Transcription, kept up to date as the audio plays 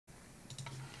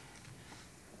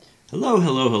Hello,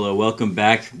 hello, hello. Welcome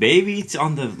back, baby. It's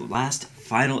on the last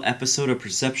final episode of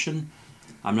Perception.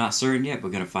 I'm not certain yet. We're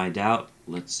going to find out.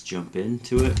 Let's jump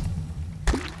into it.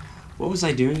 What was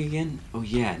I doing again? Oh,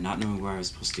 yeah, not knowing where I was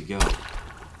supposed to go.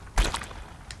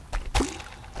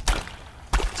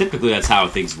 Typically, that's how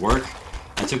things work.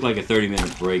 I took like a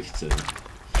 30-minute break to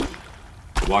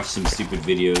watch some stupid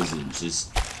videos and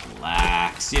just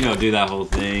relax. You know, do that whole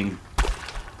thing.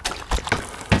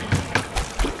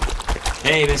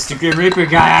 Hey, Mr. Grim Reaper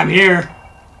guy, I'm here!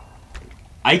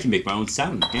 I can make my own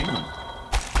sound. Hang on.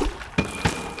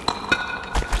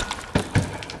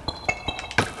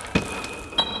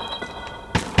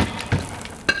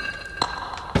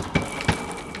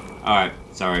 Alright,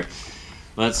 sorry.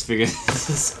 Let's figure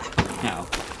this out now.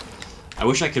 I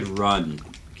wish I could run.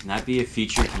 Can that be a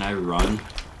feature? Can I run?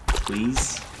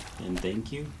 Please? And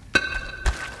thank you?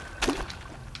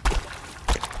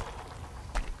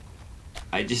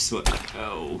 I just want to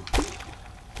go.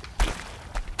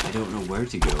 I don't know where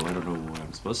to go. I don't know where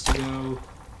I'm supposed to go.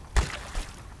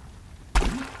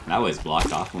 That way's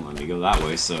blocked off. Won't let me go that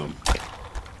way, so...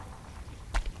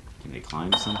 Can they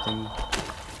climb something?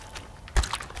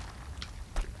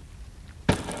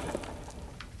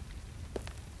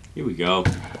 Here we go.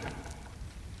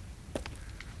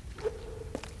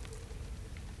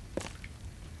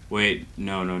 Wait,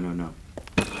 no.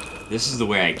 This is the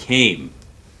way I came.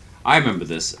 I remember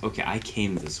this. Okay, I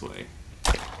came this way.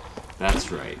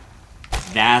 That's right.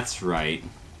 That's right.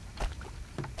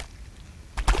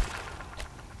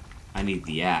 I need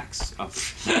the axe. Oh,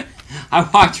 I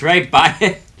walked right by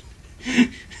it.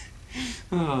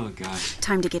 Oh, gosh.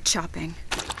 Time to get chopping.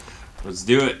 Let's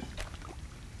do it.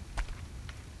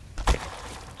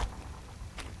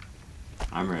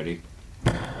 I'm ready.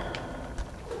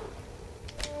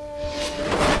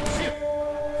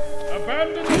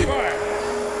 Abandon the fire.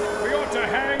 We ought to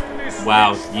hang this.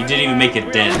 Wow, you didn't even make a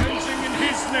dent. In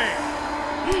his name.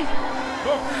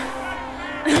 Look,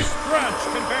 this branch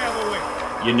can bear the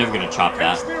weight. You're never gonna chop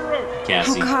that,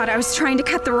 Cassie. Oh god, I was trying to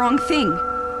cut the wrong thing.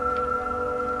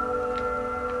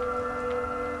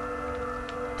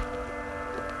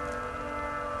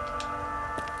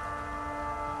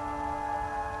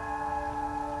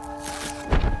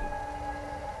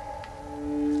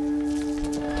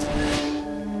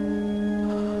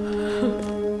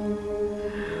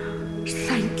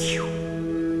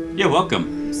 You're welcome.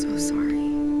 I'm so sorry.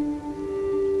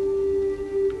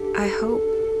 I hope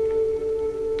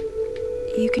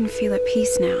you can feel at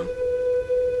peace now.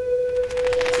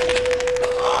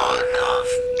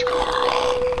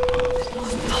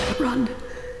 Run.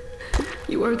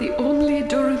 You are the only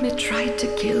Durham it tried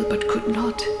to kill but could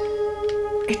not.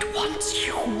 It wants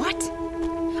you. What?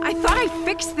 I thought I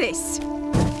fixed this.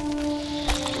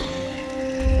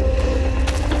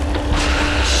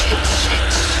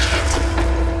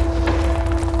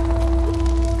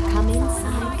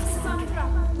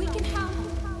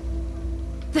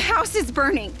 The house is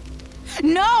burning.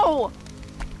 No!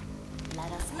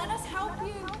 Let us help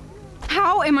you.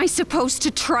 How am I supposed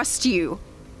to trust you?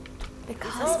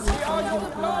 Because we are your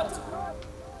blood.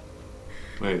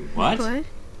 Wait, what? What?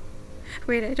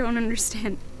 Wait, I don't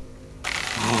understand.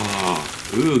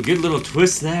 Oh, ooh, good little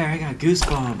twist there. I got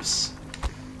goosebumps.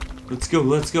 Let's go,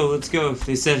 let's go, let's go.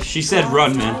 She said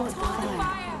run, man.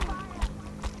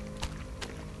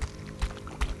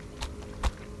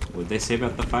 What'd they say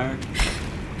about the fire?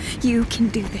 You can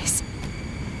do this.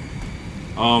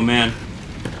 Oh, man.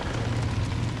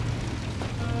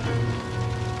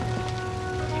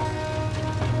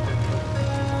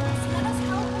 Let us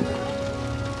help you.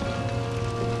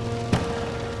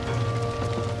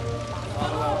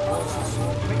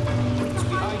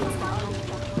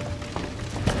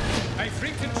 I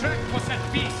freaking track was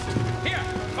that beast. Here,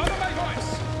 follow my voice.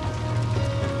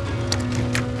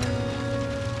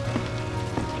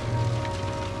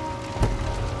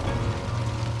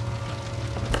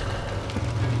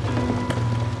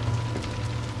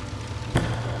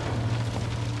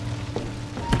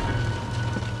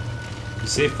 You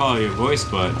say follow your voice,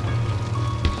 but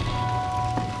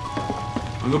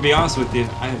I'm gonna be honest with you.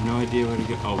 I have no idea where to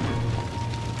go. Oh.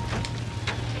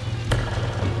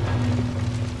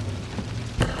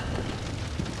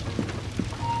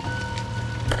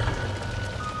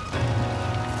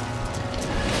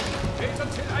 Wait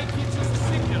until I give you the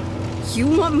signal. You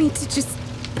want me to just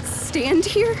stand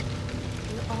here?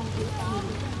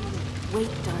 Wait,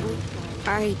 darling.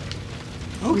 I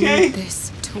Okay. need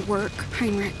this to work,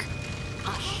 Heinrich.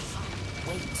 Hush.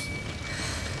 Wait.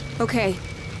 Okay.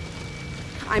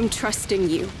 I'm trusting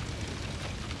you.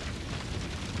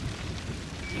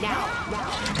 Now.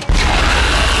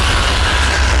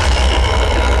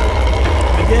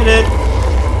 Again. did it!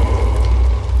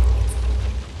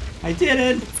 I did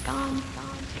it! It's gone.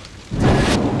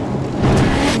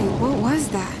 Hey, what was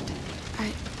that?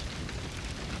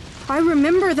 I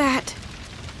remember that.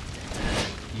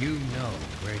 You know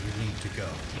where you need to go.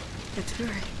 The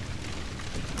tour.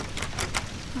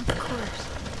 Of course.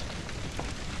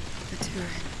 The tour.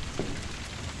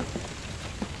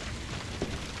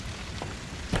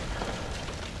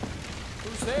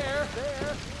 Who's there?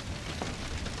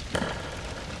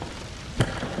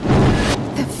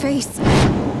 The face.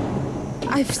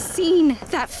 I've seen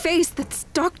that face. That's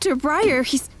Dr. Breyer.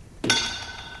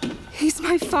 He's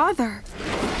my father.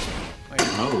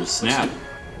 Oh, snap.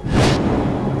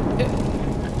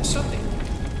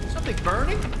 Something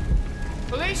burning?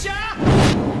 Felicia!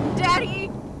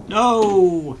 Daddy!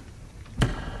 No!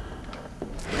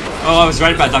 Oh, I was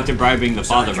right about Dr. Breyer being the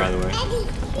father, by the way.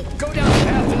 Go down the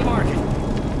path to the market.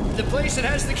 The place that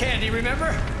has the candy,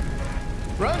 remember?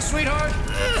 Run, sweetheart.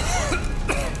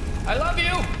 I love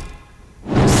you.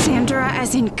 Sandra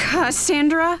as in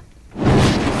Cassandra?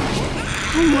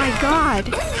 Oh my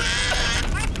god.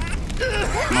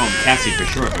 Oh, Cassie for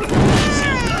sure.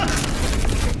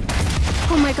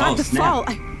 Oh my god, Oh, the snap. fall.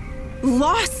 I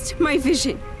lost my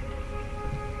vision.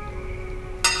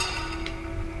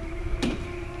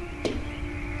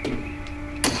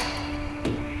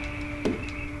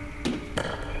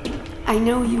 I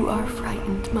know you are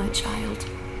frightened, my child,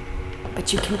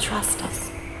 but you can trust us.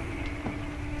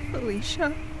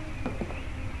 Alicia.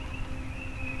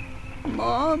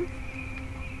 Mom.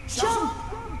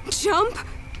 Jump?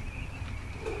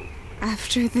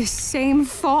 After this same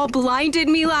fall blinded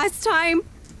me last time?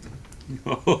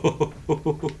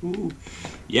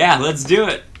 Yeah, let's do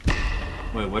it.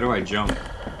 Wait, where do I jump?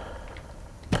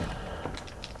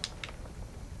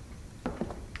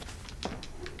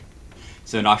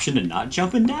 Is there an option to not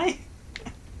jump and die?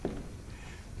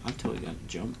 I'm totally gonna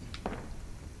jump.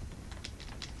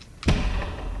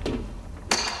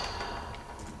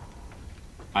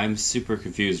 I'm super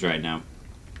confused right now.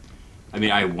 I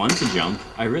mean, I want to jump.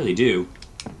 I really do.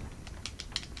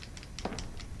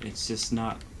 It's just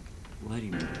not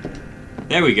letting me.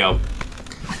 There we go.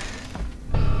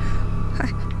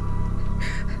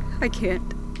 I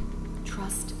can't.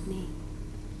 Trust me.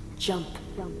 Jump.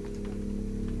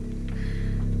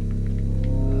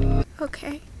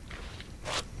 Okay.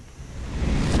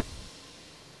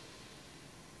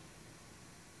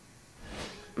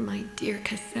 My dear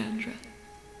Cassandra,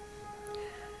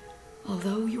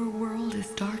 although your world is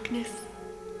darkness,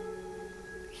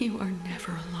 you are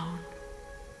never alone.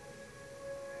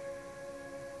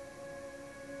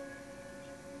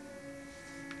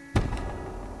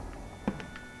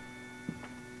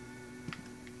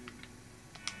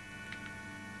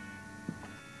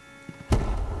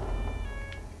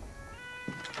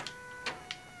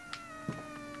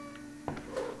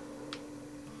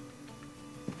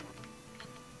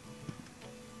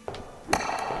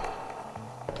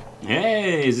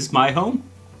 Hey, is this my home?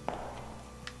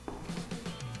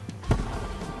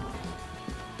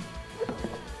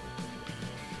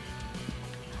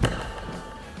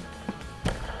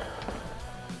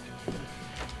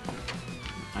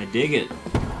 I dig it.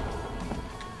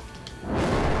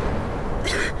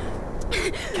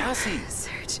 Cassie!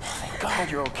 Serge. Thank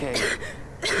God you're okay.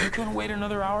 You couldn't wait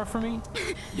another hour for me?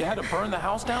 You had to burn the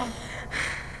house down?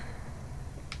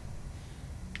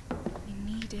 We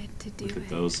needed to do Look at it.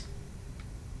 those.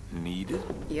 Needed?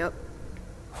 Yep.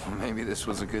 Maybe this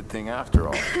was a good thing after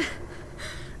all.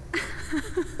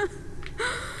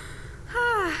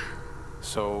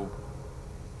 So,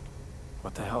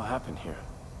 what the hell happened here?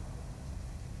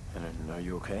 And are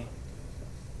you okay?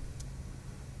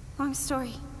 Long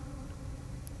story.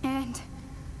 And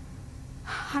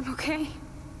I'm okay.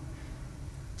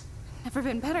 Never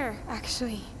been better,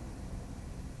 actually.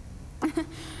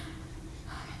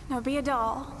 Now be a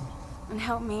doll and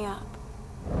help me up.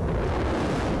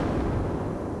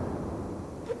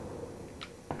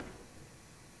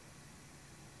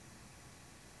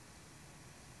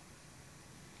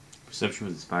 Perception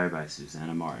was inspired by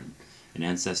Susanna Martin, an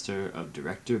ancestor of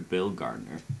director Bill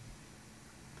Gardner.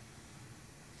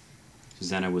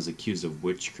 Susanna was accused of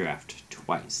witchcraft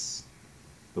twice,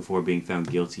 before being found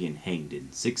guilty and hanged in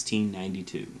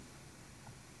 1692.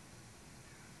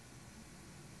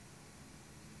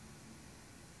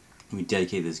 We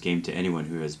dedicate this game to anyone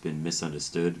who has been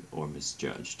misunderstood or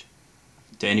misjudged,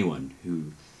 to anyone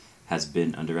who has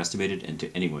been underestimated, and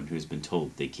to anyone who has been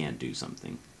told they can't do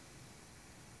something.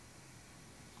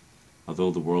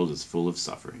 Although the world is full of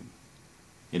suffering,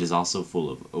 it is also full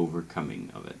of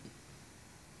overcoming of it.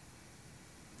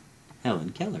 Helen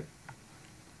Keller.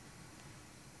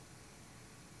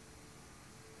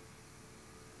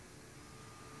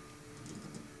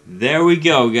 There we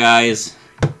go, guys.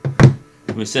 I'm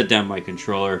gonna set down my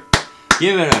controller.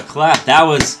 Give it a clap. That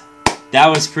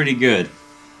was pretty good.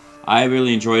 I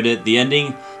really enjoyed it. The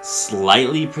ending,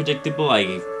 slightly predictable.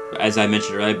 As I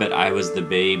mentioned earlier, but I was the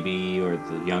baby or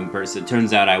the young person. It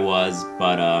turns out I was,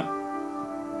 but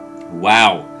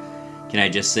wow. Can I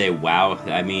just say wow?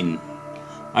 I mean,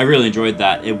 I really enjoyed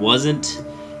that. It wasn't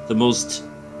the most...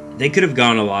 They could have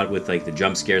gone a lot with like the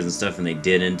jump scares and stuff, and they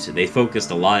didn't. They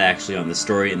focused a lot actually on the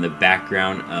story and the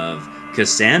background of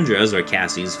Cassandra's or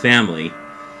Cassie's family,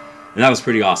 and that was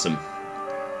pretty awesome.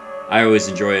 I always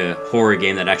enjoy a horror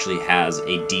game that actually has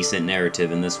a decent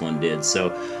narrative, and this one did.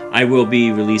 So I will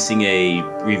be releasing a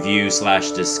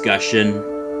review/discussion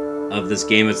of this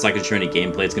game. It's not going to show any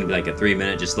gameplay. It's going to be like a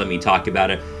 3-minute, just let me talk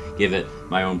about it, give it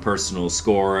my own personal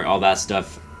score, all that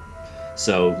stuff.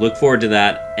 So look forward to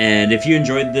that. And if you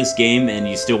enjoyed this game and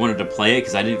you still wanted to play it,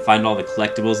 because I didn't find all the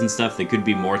collectibles and stuff, there could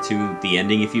be more to the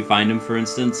ending if you find them, for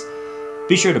instance,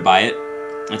 be sure to buy it.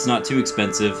 It's not too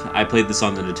expensive. I played this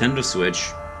on the Nintendo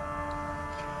Switch,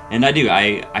 and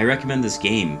I recommend this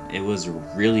game. It was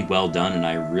really well done, and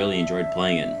I really enjoyed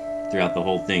playing it throughout the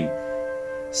whole thing.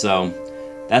 So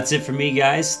that's it for me,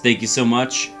 guys. Thank you so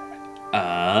much.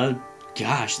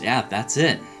 Gosh, yeah, that's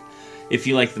it. If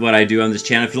you like what I do on this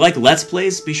channel, if you like Let's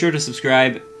Plays, be sure to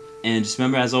subscribe. And just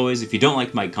remember, as always, if you don't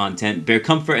like my content, bear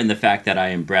comfort in the fact that I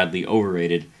am Bradley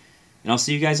Overrated. And I'll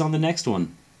see you guys on the next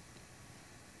one.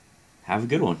 Have a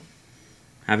good one.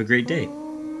 Have a great day.